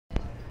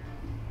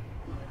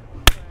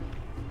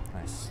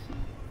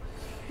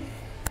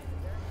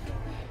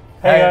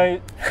Hey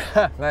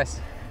guys,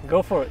 Nice.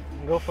 go for it,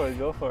 go for it,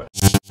 go for it.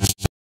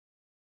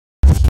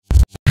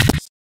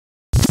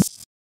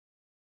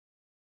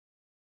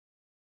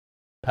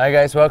 Hi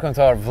guys, welcome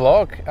to our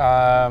vlog.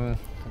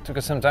 It took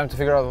us some time to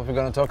figure out what we're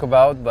going to talk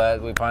about,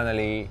 but we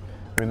finally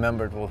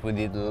remembered what we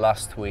did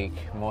last week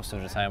most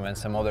of the time and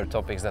some other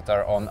topics that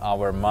are on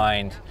our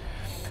mind.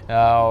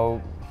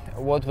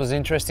 What was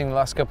interesting the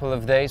last couple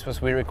of days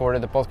was we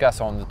recorded a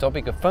podcast on the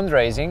topic of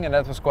fundraising, and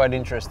that was quite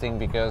interesting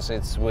because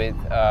it's with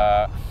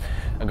a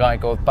guy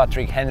called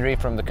Patrick Henry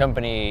from the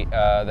company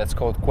that's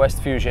called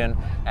Quest Fusion,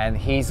 and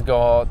he's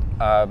got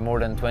more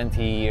than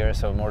 20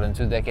 years or more than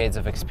 2 decades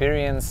of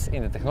experience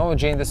in the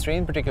technology industry,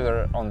 in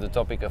particular on the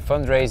topic of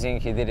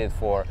fundraising. He did it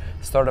for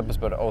startups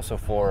but also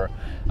for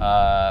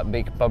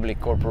big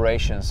public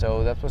corporations,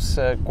 so that was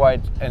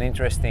quite an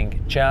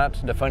interesting chat.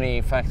 The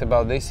funny fact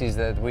about this is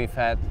that we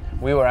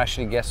were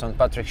actually guests on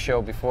Patrick's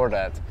show before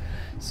that,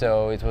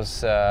 so it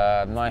was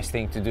a nice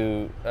thing to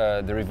do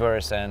the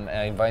reverse and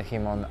invite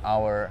him on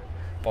our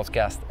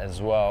podcast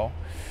as well.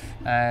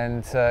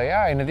 And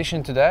yeah, in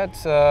addition to that,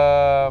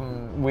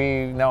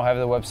 we now have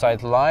the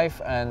website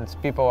live and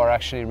people are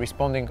actually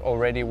responding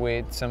already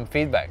with some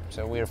feedback,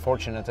 so we are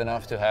fortunate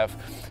enough to have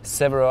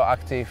several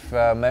active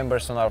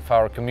members of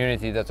our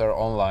community that are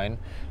online,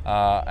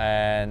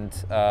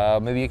 and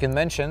maybe you can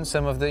mention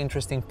some of the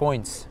interesting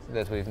points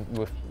that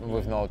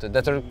we've noted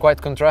that are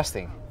quite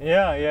contrasting.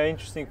 Yeah,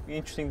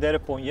 interesting data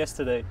point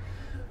yesterday.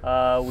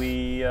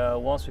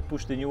 Once we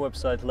pushed the new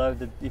website live,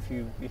 that if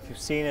you've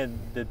seen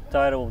it, the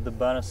title of the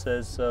banner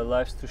says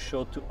 "Life's too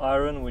short to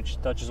iron,"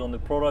 which touches on the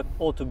product,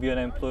 or to be an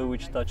employee,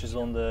 which touches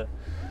on the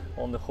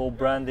whole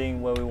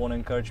branding, where we want to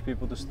encourage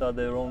people to start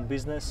their own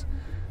business.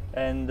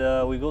 And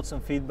we got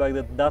some feedback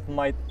that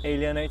might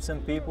alienate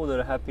some people that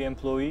are happy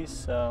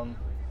employees,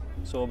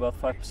 so about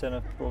 5%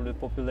 of probably the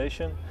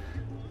population.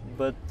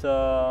 But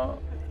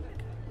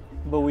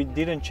we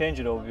didn't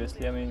change it,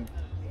 obviously. I mean,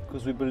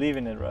 because we believe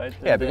in it, right?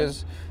 Yeah,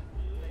 because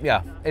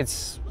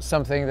it's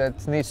something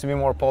that needs to be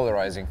more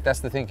polarizing. That's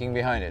the thinking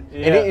behind it.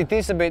 Yeah. It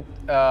is a bit.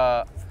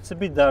 It's a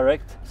bit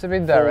direct. It's a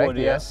bit direct, forward,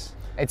 yes.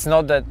 Yeah. It's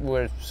not that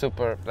we're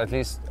super. At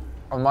least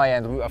on my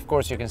end, of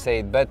course, you can say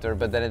it better,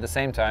 but then at the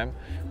same time,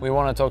 we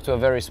want to talk to a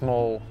very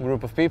small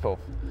group of people,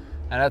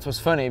 and that was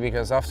funny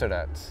because after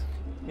that.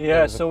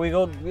 Yeah, so we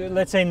got,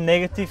 let's say,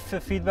 negative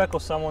feedback, or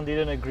someone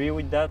didn't agree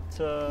with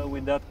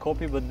that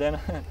copy, but then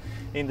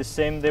in the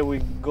same day we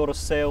got a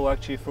sale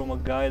actually from a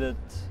guy that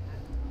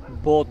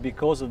bought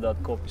because of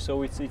that copy.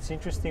 So it's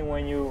interesting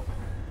when you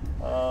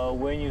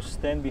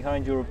stand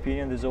behind your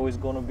opinion, there's always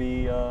going to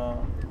be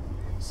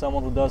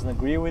someone who doesn't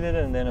agree with it,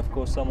 and then of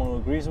course someone who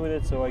agrees with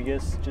it. So I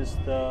guess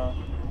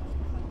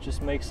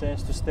just makes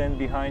sense to stand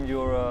behind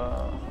your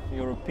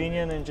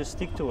opinion and just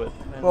stick to it.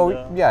 And,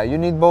 well, yeah, you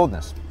need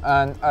boldness,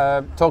 and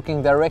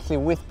talking directly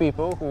with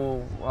people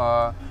who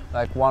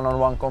like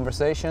one-on-one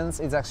conversations,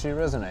 it's actually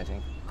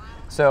resonating.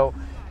 So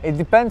it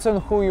depends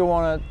on who you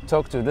want to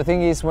talk to. The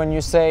thing is, when you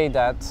say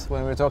that,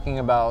 when we're talking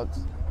about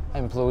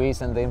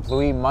employees and the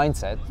employee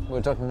mindset,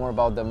 we're talking more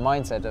about the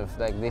mindset of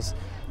like this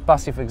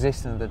passive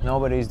existence that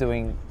nobody is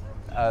doing.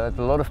 That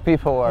a lot of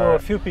people are, or a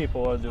few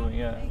people are doing,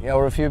 yeah,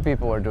 or a few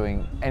people are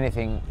doing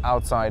anything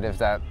outside of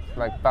that,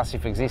 like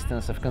passive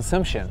existence of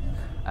consumption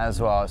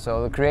as well.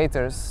 So the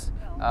creators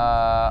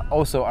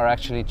also are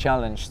actually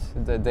challenged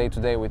the day to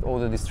day with all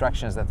the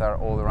distractions that are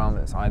all around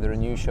us, either a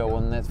new show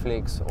on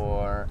Netflix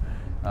or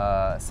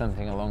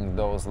something along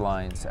those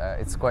lines.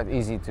 It's quite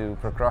easy to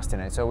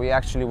procrastinate. So we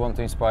actually want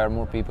to inspire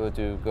more people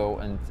to go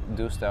and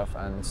do stuff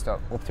and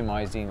stop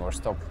optimizing or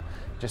stop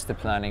just the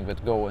planning,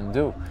 but go and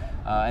do.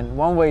 And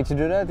one way to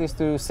do that is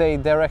to say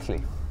it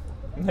directly.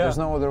 Yeah. There's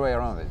no other way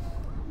around it.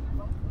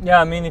 Yeah,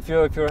 I mean, if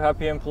you're a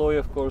happy employee,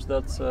 of course,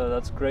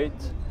 that's great.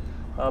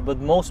 But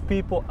most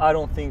people, I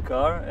don't think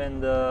are.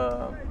 And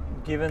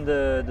given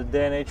the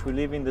day and age we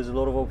live in, there's a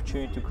lot of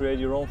opportunity to create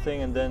your own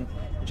thing, and then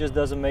it just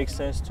doesn't make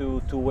sense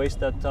to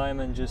waste that time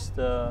and just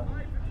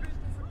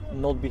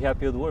not be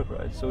happy at work,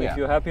 right? So if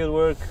you're happy at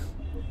work,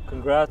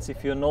 congrats.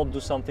 If you're not,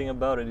 do something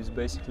about it, is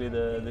basically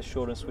the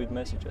short and sweet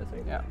message, I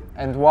think. Yeah,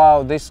 and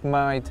while this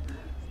might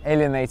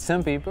alienate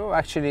some people,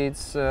 actually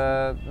it's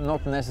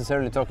not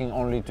necessarily talking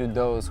only to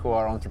those who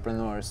are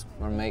entrepreneurs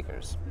or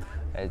makers.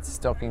 It's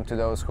talking to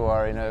those who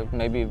are,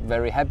 maybe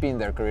very happy in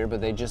their career,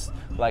 but they just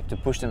like to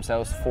push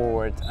themselves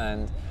forward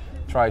and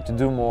try to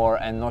do more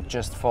and not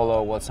just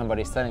follow what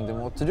somebody's telling them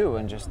what to do,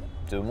 and just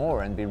do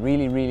more and be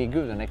really, really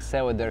good and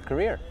excel at their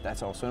career.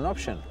 That's also an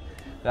option.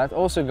 That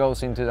also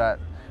goes into that.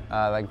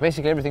 Like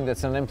basically everything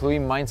that's an employee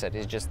mindset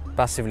is just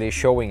passively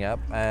showing up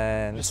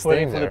and just staying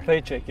waiting for there. the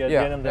paycheck at the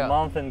end of the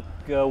month, and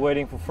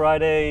waiting for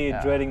Friday,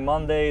 dreading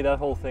Monday, that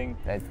whole thing.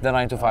 It's the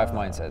 9-to-5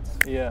 mindset.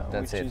 Yeah,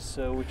 that's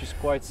which is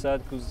quite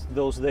sad, because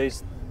those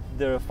days,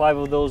 there are 5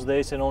 of those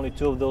days and only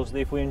 2 of those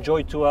days. If we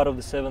enjoy 2 out of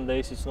the 7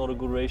 days, it's not a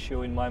good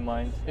ratio in my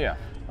mind. Yeah.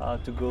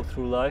 To go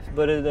through life.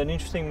 But an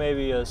interesting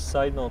maybe a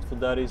side note for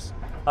that is,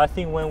 I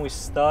think when we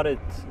started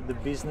the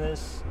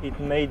business, it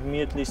made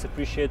me at least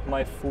appreciate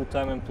my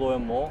full-time employer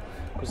more,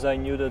 because I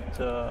knew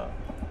that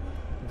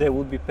they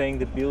would be paying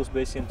the bills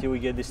basically until we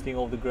get this thing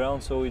off the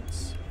ground. So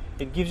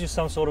it gives you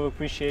some sort of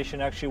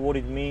appreciation actually what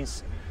it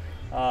means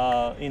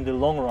in the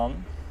long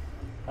run.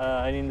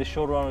 And in the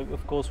short run,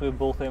 of course, we're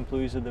both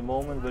employees at the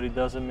moment, but it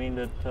doesn't mean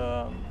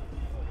that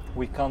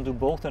we can't do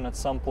both. And at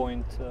some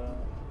point,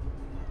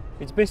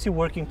 it's basically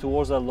working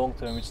towards that long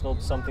term. It's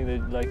not something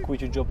that like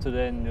quit your job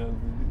today and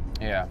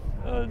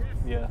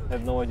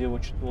have no idea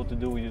what to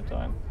do with your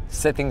time.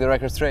 Setting the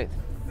record straight.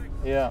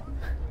 Yeah.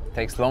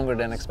 Takes longer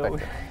than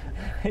expected. So,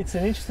 it's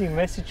an interesting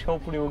message.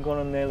 Hopefully we're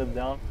gonna nail it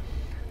down.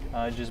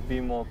 Just be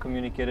more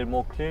communicated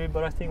more clearly,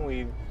 but I think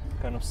we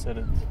kind of said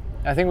it.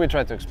 I think we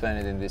tried to explain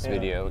it in this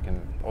video. We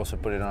can also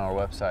put it on our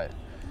website.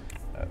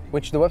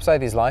 Which the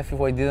website is live, if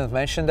we didn't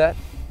mention that.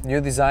 New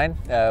design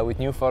with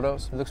new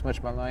photos. It looks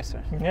much more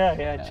nicer.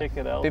 Yeah, check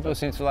it out. People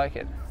seem to like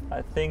it.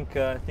 I think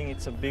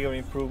it's a bigger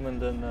improvement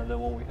than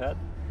what we had.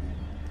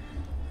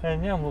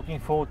 And yeah, I'm looking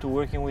forward to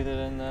working with it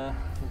and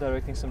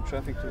directing some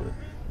traffic to it.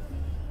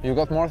 You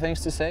got more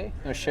things to say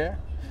or share?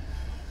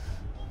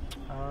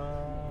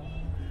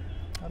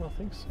 I don't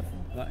think so.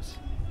 Nice.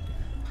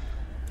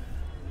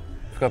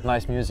 We've got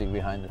nice music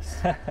behind us.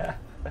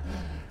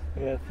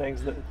 Yeah,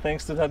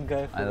 thanks to that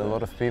guy. And a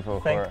lot of people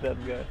Thank that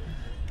guy.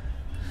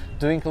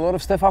 Doing a lot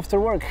of stuff after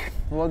work.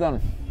 Well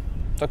done.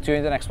 Talk to you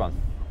in the next one.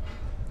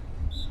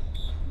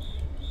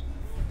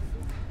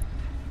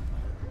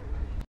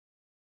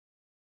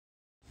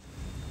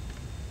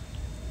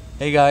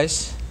 Hey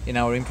guys, in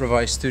our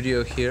improvised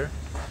studio here.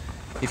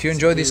 If you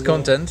enjoy this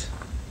content,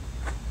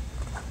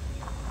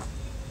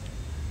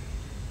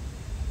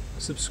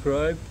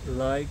 subscribe,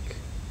 like,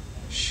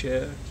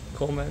 share,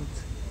 comment.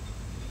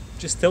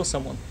 Just tell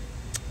someone.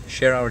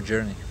 share our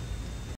journey.